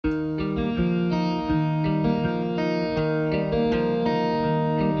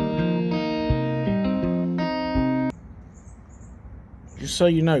Just so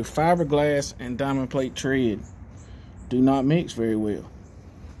you know, fiberglass and diamond plate tread do not mix very well.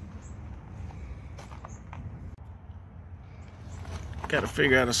 Got to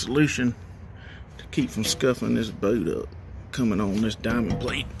figure out a solution to keep from scuffing this boat up coming on this diamond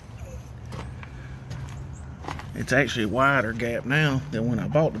plate. It's actually a wider gap now than when I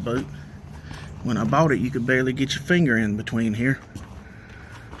bought the boat. When I bought it, you could barely get your finger in between here.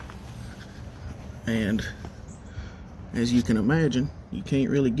 And as you can imagine, you can't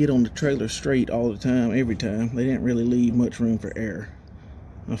really get on the trailer straight all the time, every time. They didn't really leave much room for error.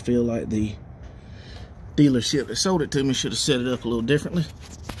 I feel like the dealership that sold it to me should have set it up a little differently.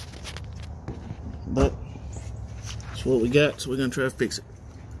 But that's what we got, so we're gonna try to fix it.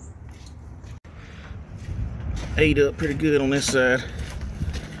 Ate up pretty good on this side.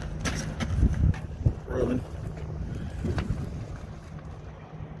 Rubbing.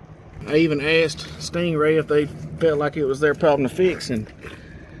 I even asked Stingray if they felt like it was their problem to fix, and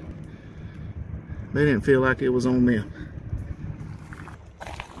they didn't feel like it was on them.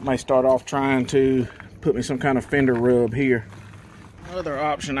 I might start off trying to put me some kind of fender rub here. Another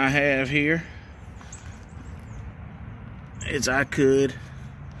option I have here is I could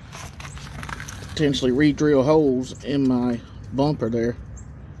potentially re-drill holes in my bumper there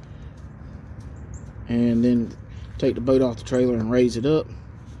and then take the boat off the trailer and raise it up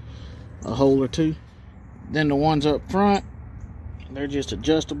a hole or two. Then the ones up front, they're just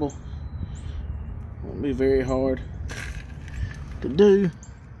adjustable. Won't be very hard to do.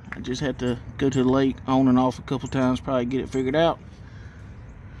 I just have to go to the lake on and off a couple times, probably get it figured out.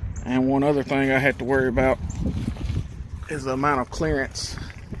 And one other thing I have to worry about is the amount of clearance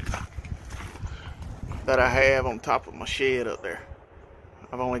that I have on top of my shed up there.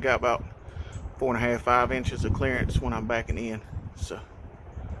 I've only got about 4.5, 5 inches of clearance when I'm backing in. So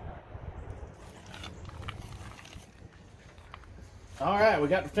all right, we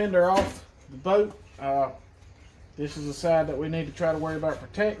got the fender off the boat. This is the side that we need to try to worry about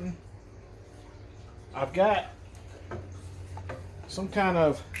protecting. I've got some kind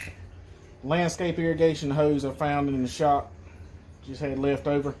of landscape irrigation hose I found in the shop. Just had left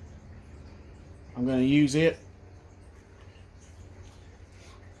over. I'm going to use it.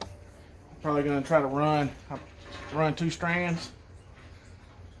 Probably going to try to run 2 strands.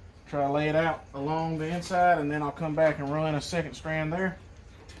 Try to lay it out along the inside, and then I'll come back and run a second strand there.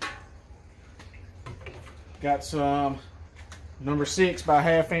 Got some number 6 by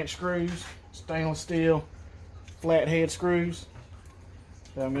 1/2 inch screws, stainless steel flathead screws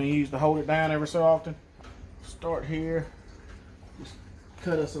that I'm going to use to hold it down every so often. Start here, just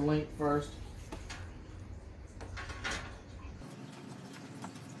cut us a length first.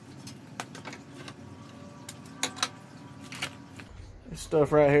 This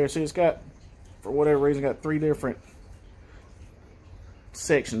stuff right here, see, it's got, for whatever reason, got 3 different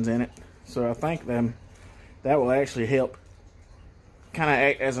sections in it. So I think that will actually help kind of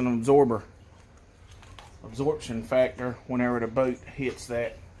act as an absorption factor whenever the boat hits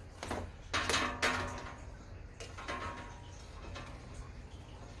that.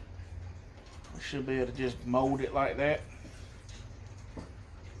 I should be able to just mold it like that a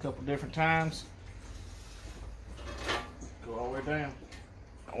couple different times. Go all the way down.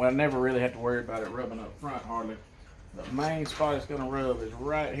 Well, I never really have to worry about it rubbing up front hardly. The main spot it's going to rub is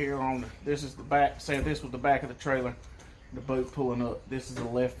right here on this is the back. Say if this was the back of the trailer, the boat pulling up. This is the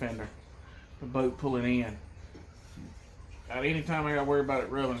left fender, the boat pulling in. At any time I got to worry about it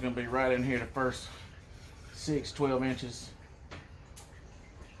rubbing, it's going to be right in here, the first 6-12 inches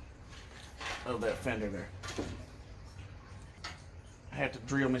of that fender there. I have to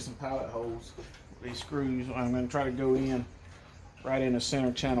drill me some pilot holes with these screws. I'm going to try to go in right in the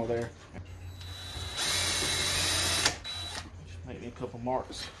center channel there. Make me a couple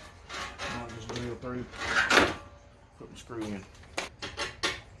marks. I'll just drill through, put the screw in.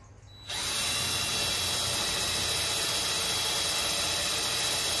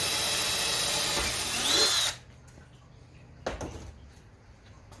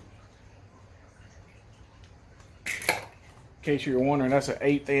 In case you're wondering, that's an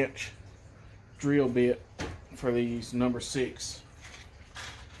 1/8 inch drill bit for these number 6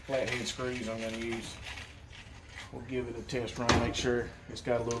 flathead screws I'm going to use. We'll give it a test run, make sure it's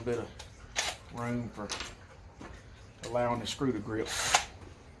got a little bit of room for allowing the screw to grip.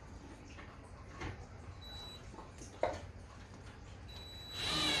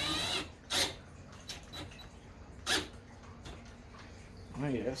 Oh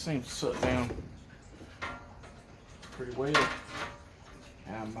yeah, that seems to suck down pretty well.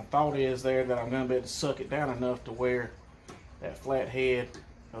 My thought is there that I'm going to be able to suck it down enough to where that flat head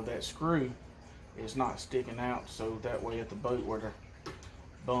of that screw is not sticking out, so that way if the boat were to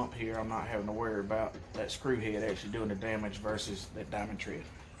bump here, I'm not having to worry about that screw head actually doing the damage versus that diamond tread.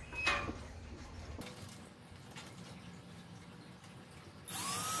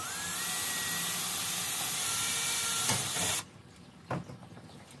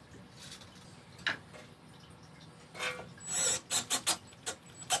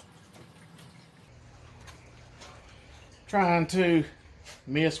 Trying to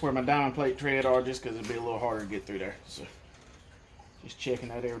miss where my diamond plate tread are just because it'd be a little harder to get through there. So just checking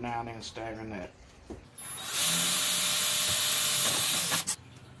that every now and then, staggering that.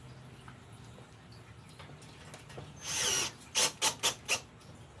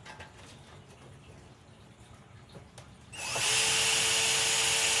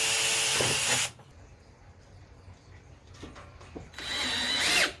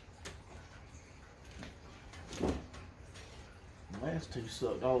 Last two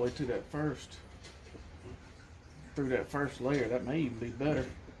sucked all the way to that through that first layer. That may even be better.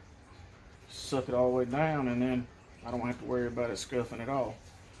 Suck it all the way down, and then I don't have to worry about it scuffing at all.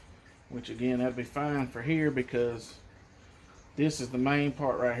 Which again, that'd be fine for here because this is the main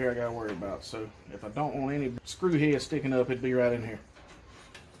part right here I gotta worry about. So if I don't want any screw head sticking up, it'd be right in here.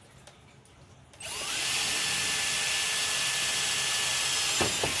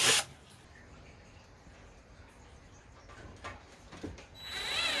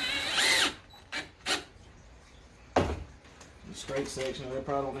 Straight section, they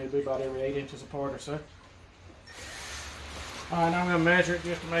probably don't need to be about every 8 inches apart or so. Alright, now I'm going to measure it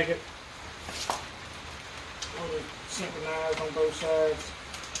just to make it synchronized on both sides.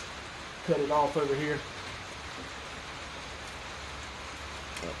 Cut it off over here.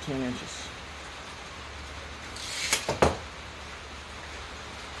 About 10 inches.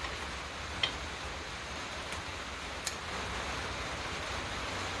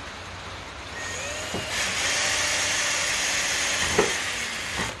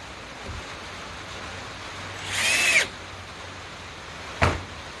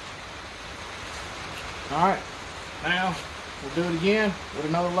 Alright, now we'll do it again with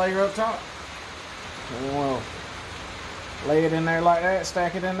another layer up top. And we'll lay it in there like that,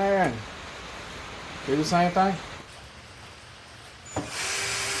 stack it in there, and do the same thing.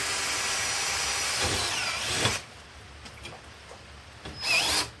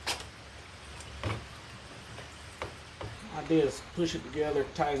 Idea is push it together,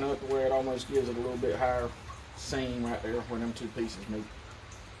 tighten up to where it almost gives it a little bit higher seam right there where them two pieces meet.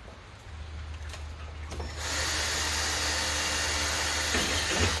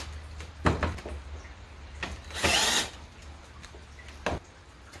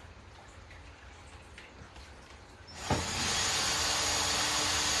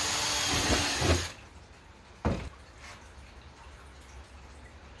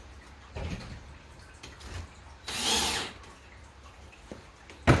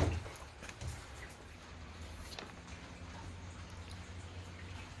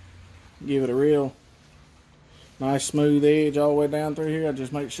 Give it a real nice smooth edge all the way down through here. I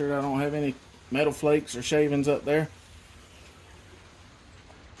just make sure I don't have any metal flakes or shavings up there.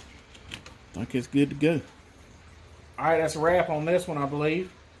 I think it's good to go. Alright, that's a wrap on this one, I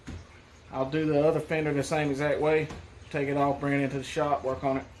believe. I'll do the other fender the same exact way. Take it off, bring it into the shop, work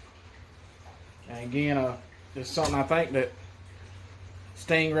on it. And again, it's something I think that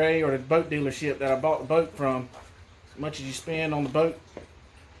Stingray or the boat dealership that I bought the boat from, as much as you spend on the boat,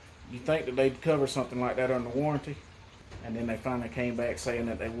 you think that they'd cover something like that under warranty, and then they finally came back saying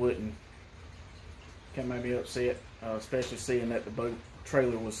that they wouldn't. Kind of made me upset, especially seeing that the boat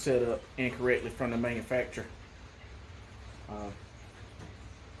trailer was set up incorrectly from the manufacturer.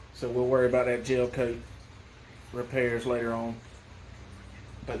 So we'll worry about that gel coat repairs later on.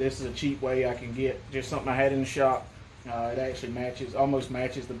 But this is a cheap way I can get just something I had in the shop. It actually almost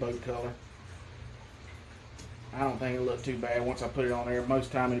matches the boat color. I don't think it'll look too bad once I put it on there. Most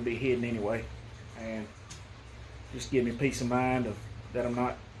of the time it'll be hidden anyway. And just give me peace of mind of that I'm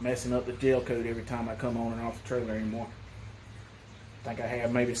not messing up the gel coat every time I come on and off the trailer anymore. I think I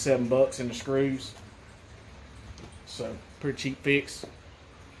have maybe $7 in the screws. So, pretty cheap fix.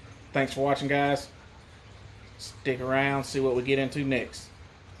 Thanks for watching, guys. Stick around, see what we get into next.